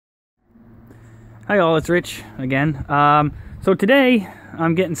Hi all, it's Rich again. So today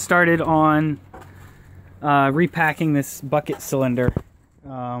I'm getting started on repacking this bucket cylinder.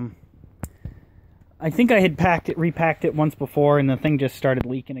 I think I had repacked it once before, and the thing just started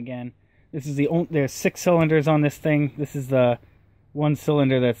leaking again. This is there's 6 cylinders on this thing. This is the one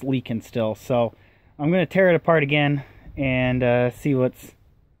cylinder that's leaking still. So I'm going to tear it apart again and see what's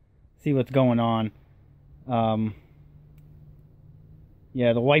going on.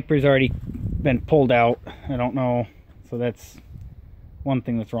 Yeah, the wiper's already been pulled out. I don't know, so that's one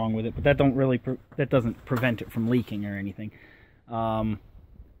thing that's wrong with it. But that doesn't prevent it from leaking or anything. So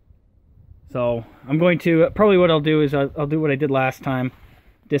I'm going to probably what I'll do is I'll do what I did last time.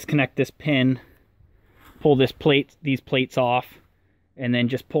 Disconnect this pin, pull these plates off, and then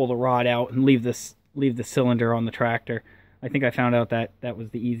just pull the rod out and leave the cylinder on the tractor. I think I found out that was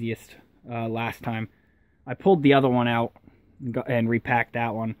the easiest last time. I pulled the other one out and repacked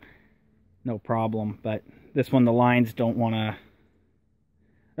that one, no problem. But this one, the lines don't want to.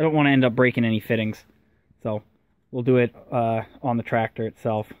 I don't want to end up breaking any fittings, so we'll do it on the tractor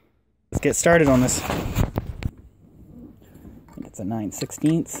itself. Let's get started on this. I think it's a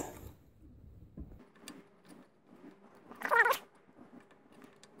 9/16.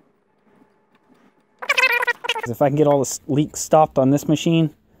 If I can get all the leaks stopped on this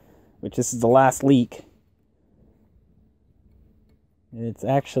machine, which this is the last leak, it's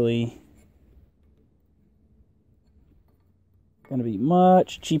actually going to be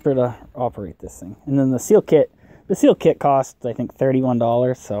much cheaper to operate this thing. And then the seal kit costs, I think,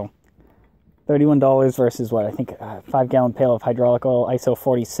 $31. So $31 versus what I think a 5-gallon pail of hydraulic oil, ISO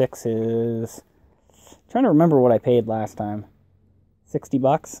 46 is. I'm trying to remember what I paid last time.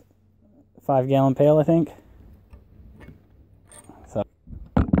 $60, 5-gallon pail, I think. So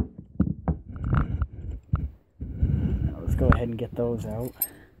now let's go ahead and get those out.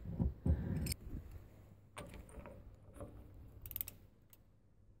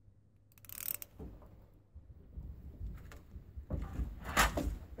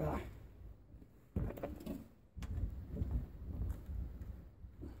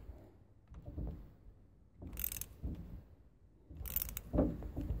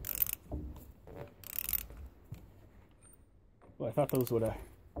 Well, I thought those would have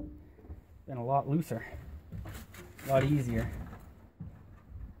been a lot looser, a lot easier.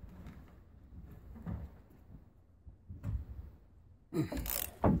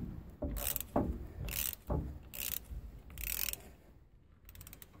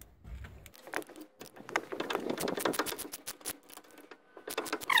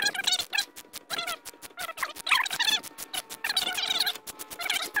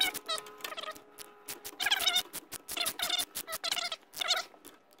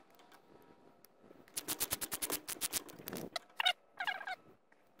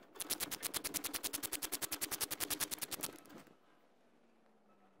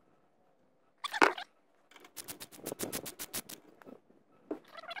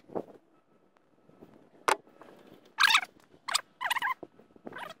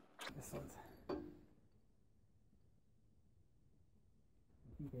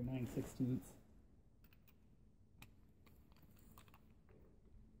 They're 9/16.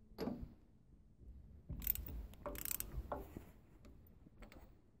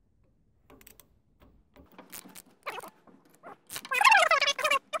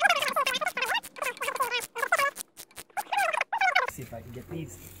 See if I can get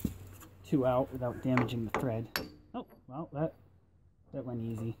these 2 out without damaging the thread. Oh, well, that went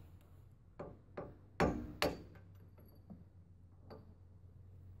easy.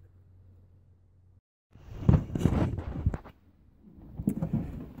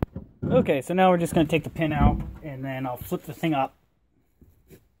 Okay, so now we're just going to take the pin out, and then I'll flip the thing up.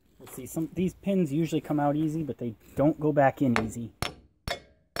 Let's see, these pins usually come out easy, but they don't go back in easy.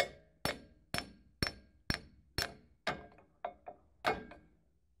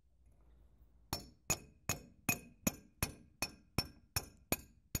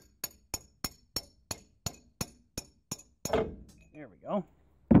 There we go.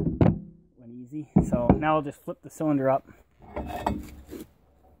 Went easy. So now I'll just flip the cylinder up.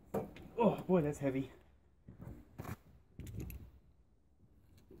 Oh boy, that's heavy.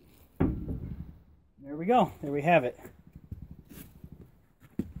 There we go. There we have it.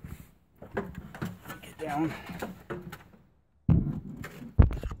 Get down.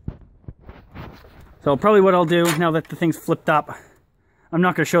 So probably what I'll do now that the thing's flipped up, I'm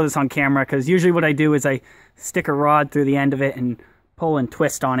not going to show this on camera because usually what I do is I stick a rod through the end of it and pull and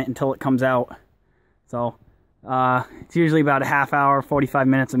twist on it until it comes out. So it's usually about a half hour, 45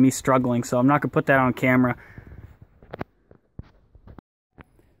 minutes of me struggling, so I'm not going to put that on camera.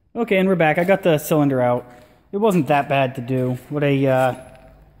 Okay, and we're back. I got the cylinder out. It wasn't that bad to do. What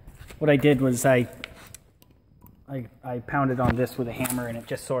I did was I pounded on this with a hammer, and it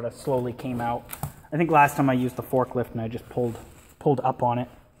just sort of slowly came out. I think last time I used the forklift and I just pulled up on it.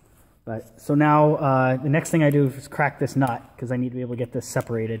 But so now the next thing I do is crack this nut, because I need to be able to get this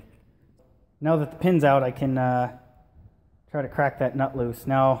separated. Now that the pin's out, I can try to crack that nut loose.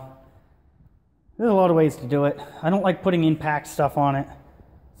 Now, there's a lot of ways to do it. I don't like putting impact stuff on it.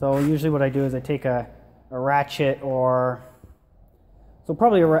 So usually what I do is I take a ratchet, or so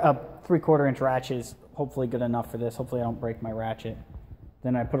probably a 3/4 inch ratchet is hopefully good enough for this. Hopefully I don't break my ratchet.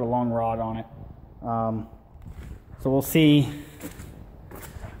 Then I put a long rod on it. So we'll see. I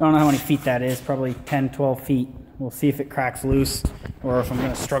don't know how many feet that is, probably 10, 12 feet. We'll see if it cracks loose or if I'm going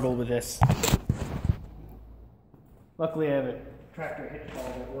to struggle with this. Luckily I have a tractor hitch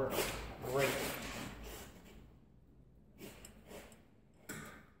ball that works great.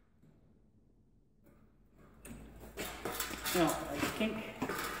 Now, I think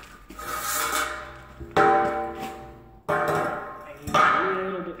I need a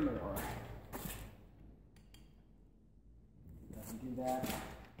little bit more. Doesn't do that.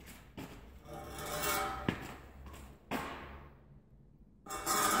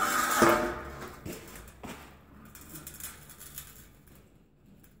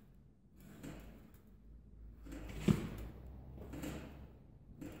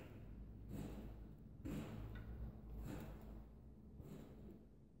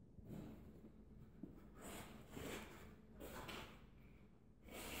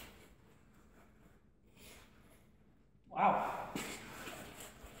 Wow.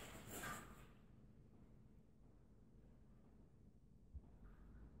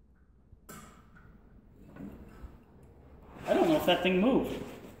 I don't know if that thing moved.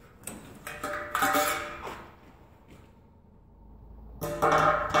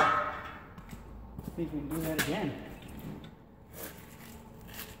 See if we can do that again.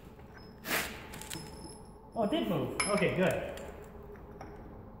 Oh, it did move. Okay, good.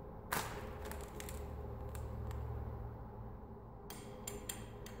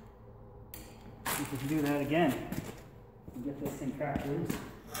 See if we can do that again and get this thing cracked loose.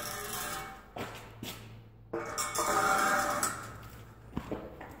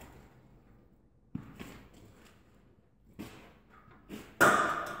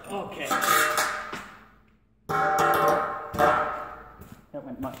 Okay. That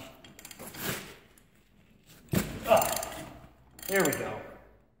went much. Oh, there we go.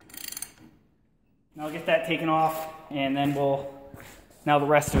 Now I'll get that taken off, and then now the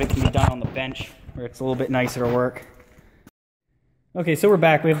rest of it can be done on the bench, where it's a little bit nicer to work. Okay, so we're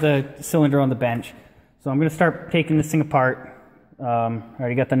back. We have the cylinder on the bench. So I'm going to start taking this thing apart. I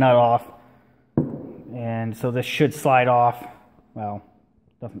already got the nut off. And so this should slide off. Well,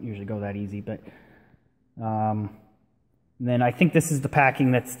 doesn't usually go that easy, but then I think this is the packing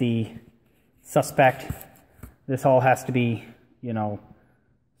that's the suspect. This all has to be, you know,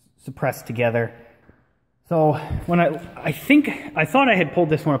 suppressed together. So when I thought I had pulled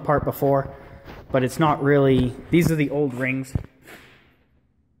this one apart before, but it's not really. These are the old rings.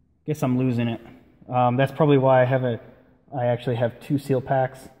 Guess I'm losing it. That's probably why I actually have 2 seal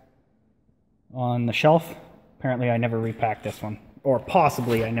packs on the shelf. Apparently I never repacked this one, or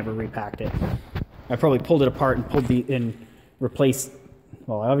possibly I never repacked it. I probably pulled it apart and replaced.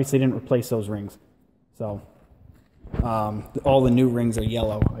 Well, I obviously didn't replace those rings. So all the new rings are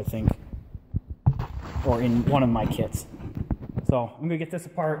yellow, I think, or in one of my kits. So I'm gonna get this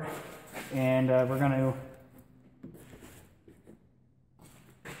apart, and we're gonna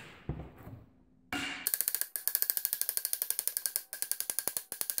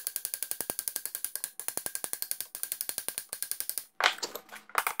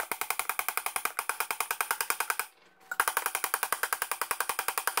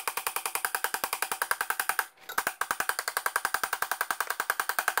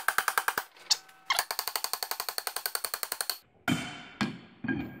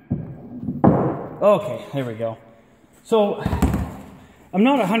okay, there we go. So I'm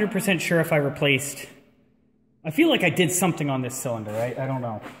not 100% sure if I replaced. I feel like I did something on this cylinder, right? I don't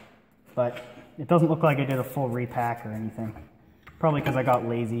know. But it doesn't look like I did a full repack or anything. Probably because I got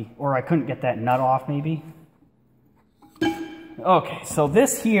lazy, or I couldn't get that nut off maybe. Okay, so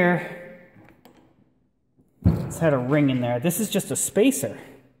this here, it's had a ring in there. This is just a spacer.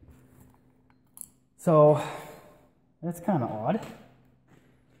 So that's kind of odd.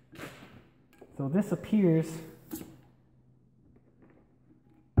 So this appears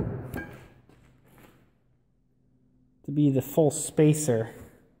to be the full spacer.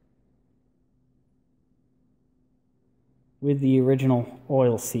 with the original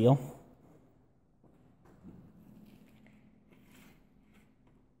oil seal.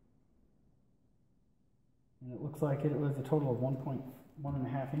 And it looks like it was a total of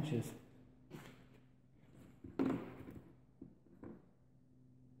 1.5 inches.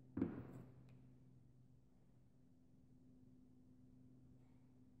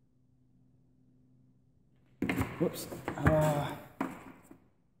 Whoops.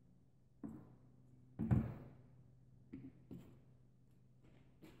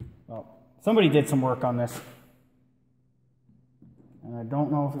 Well, somebody did some work on this, and I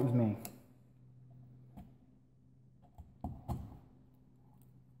don't know if it was me.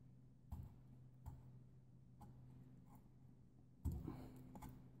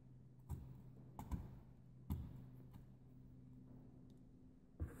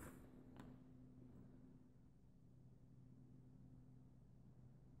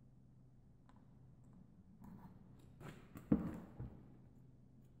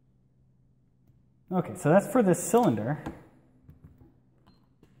 Okay, so that's for this cylinder.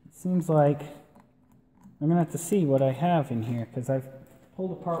 It seems like I'm gonna have to see what I have in here because I've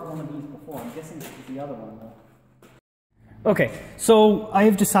pulled apart one of these before. I'm guessing this is the other one though. Okay, so I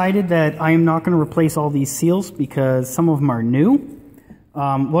have decided that I am not going to replace all these seals because some of them are new.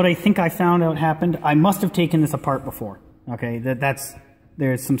 What I think I found out happened, I must have taken this apart before. Okay,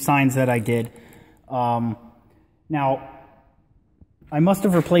 there's some signs that I did. Now, I must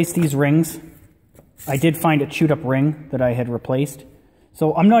have replaced these rings. I did find a chewed up ring that I had replaced.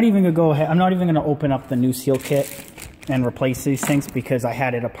 So I'm not even going to go ahead, I'm not even going to open up the new seal kit and replace these things because I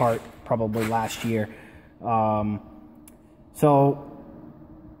had it apart probably last year. So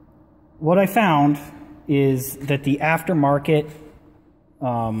what I found is that the aftermarket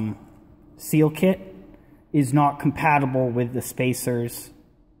seal kit is not compatible with the spacers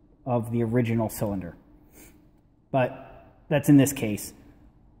of the original cylinder. But that's in this case.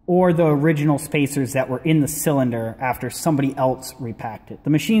 Or the original spacers that were in the cylinder after somebody else repacked it.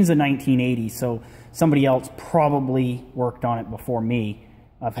 The machine's a 1980, so somebody else probably worked on it before me.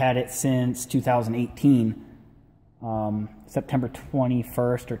 I've had it since 2018, September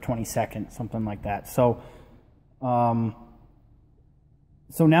 21st or 22nd, something like that. So, so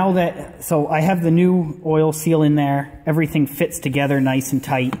I have the new oil seal in there. Everything fits together nice and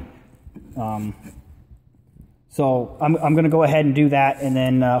tight. So I'm going to go ahead and do that, and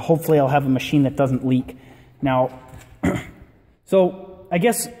then hopefully I'll have a machine that doesn't leak. Now, so I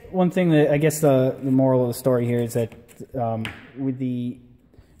guess one thing that the moral of the story here is that with the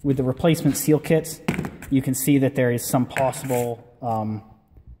replacement seal kits, you can see that there is some possible,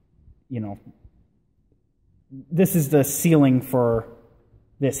 you know, this is the sealing for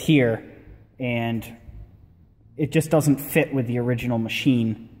this here, and it just doesn't fit with the original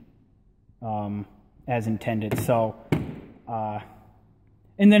machine. As intended. So,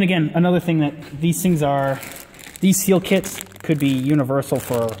 and then again, another thing that these seal kits could be universal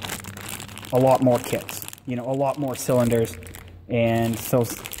for a lot more kits, you know, a lot more cylinders. And so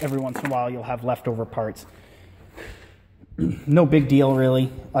every once in a while you'll have leftover parts. No big deal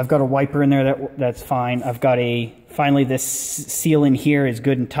really. I've got a wiper in there that's fine. I've got finally this seal in here is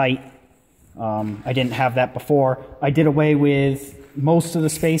good and tight. I didn't have that before. I did away with most of the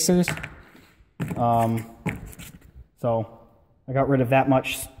spacers. So I got rid of that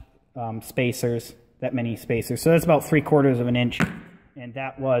much spacers, that many spacers. So that's about 3/4 of an inch, and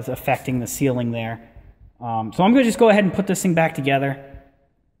that was affecting the sealing there. So I'm going to just go ahead and put this thing back together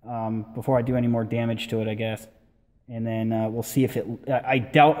before I do any more damage to it, I guess. And then we'll see if it. I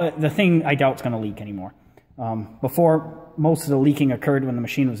doubt it's going to leak anymore. Before, most of the leaking occurred when the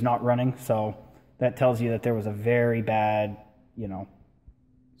machine was not running, so that tells you that there was a very bad, you know,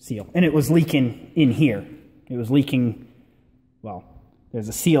 seal. And it was leaking in here. It was leaking, well, there's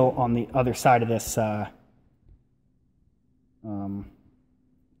a seal on the other side of this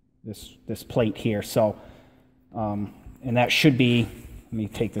this plate here. So, and that should be, let me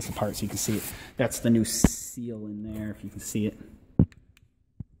take this apart so you can see it. That's the new seal in there, if you can see it.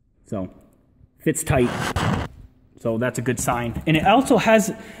 So, fits tight. So that's a good sign. And it also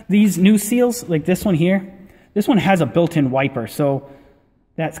has these new seals, like this one here. This one has a built-in wiper, so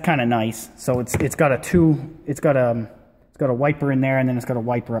that's kind of nice. So it's got a wiper in there, and then it's got a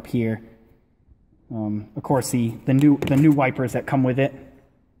wiper up here. Of course, the new wipers that come with it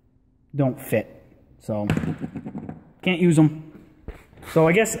don't fit, so can't use them. So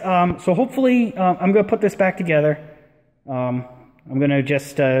I guess so. Hopefully, I'm gonna put this back together. I'm gonna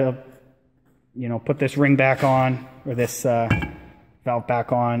just you know, put this ring back on, or this valve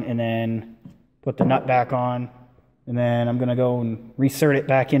back on, and then put the nut back on. And then I'm going to go and reinsert it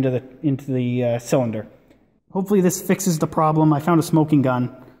back into the cylinder. hopefully this fixes the problem. I found a smoking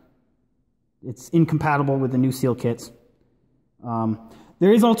gun. It's incompatible with the new seal kits.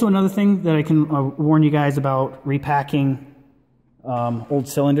 There is also another thing that I can warn you guys about repacking old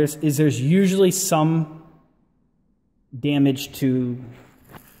cylinders, is there's usually some damage to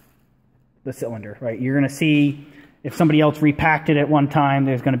the cylinder, right? You're going to see if somebody else repacked it at one time,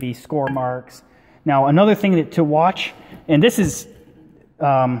 there's going to be score marks. Now, another thing to watch, and this is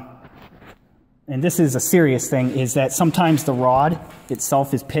a serious thing, is that sometimes the rod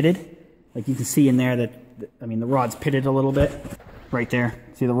itself is pitted. Like you can see in there that, I mean, the rod's pitted a little bit. Right there.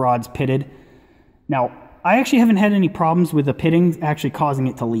 See, the rod's pitted. Now, I actually haven't had any problems with the pitting actually causing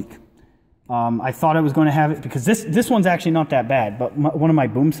it to leak. I thought I was going to have it, because this one's actually not that bad, but one of my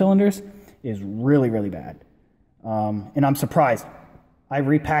boom cylinders is really, really bad. And I'm surprised. I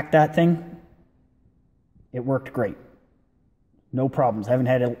repacked that thing. It worked great. No problems. I haven't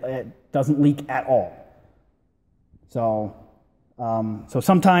had it doesn't leak at all. So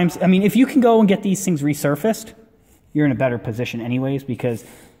sometimes, I mean, if you can go and get these things resurfaced, you're in a better position anyways, because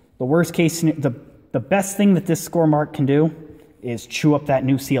the worst case, the best thing that this score mark can do is chew up that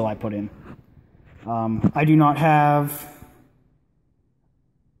new seal I put in. I do not have,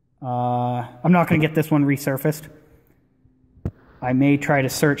 I'm not going to get this one resurfaced. I may try to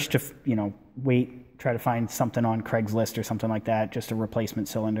search to, try to find something on Craigslist or something like that, just a replacement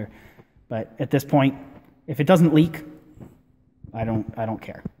cylinder. But at this point, if it doesn't leak, I don't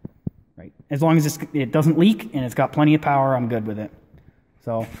care. Right. As long as it doesn't leak and it's got plenty of power, I'm good with it.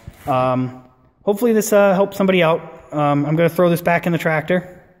 So hopefully this helps somebody out. I'm going to throw this back in the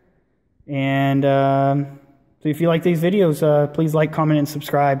tractor. And so if you like these videos, please like, comment, and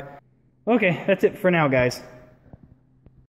subscribe. Okay, that's it for now, guys.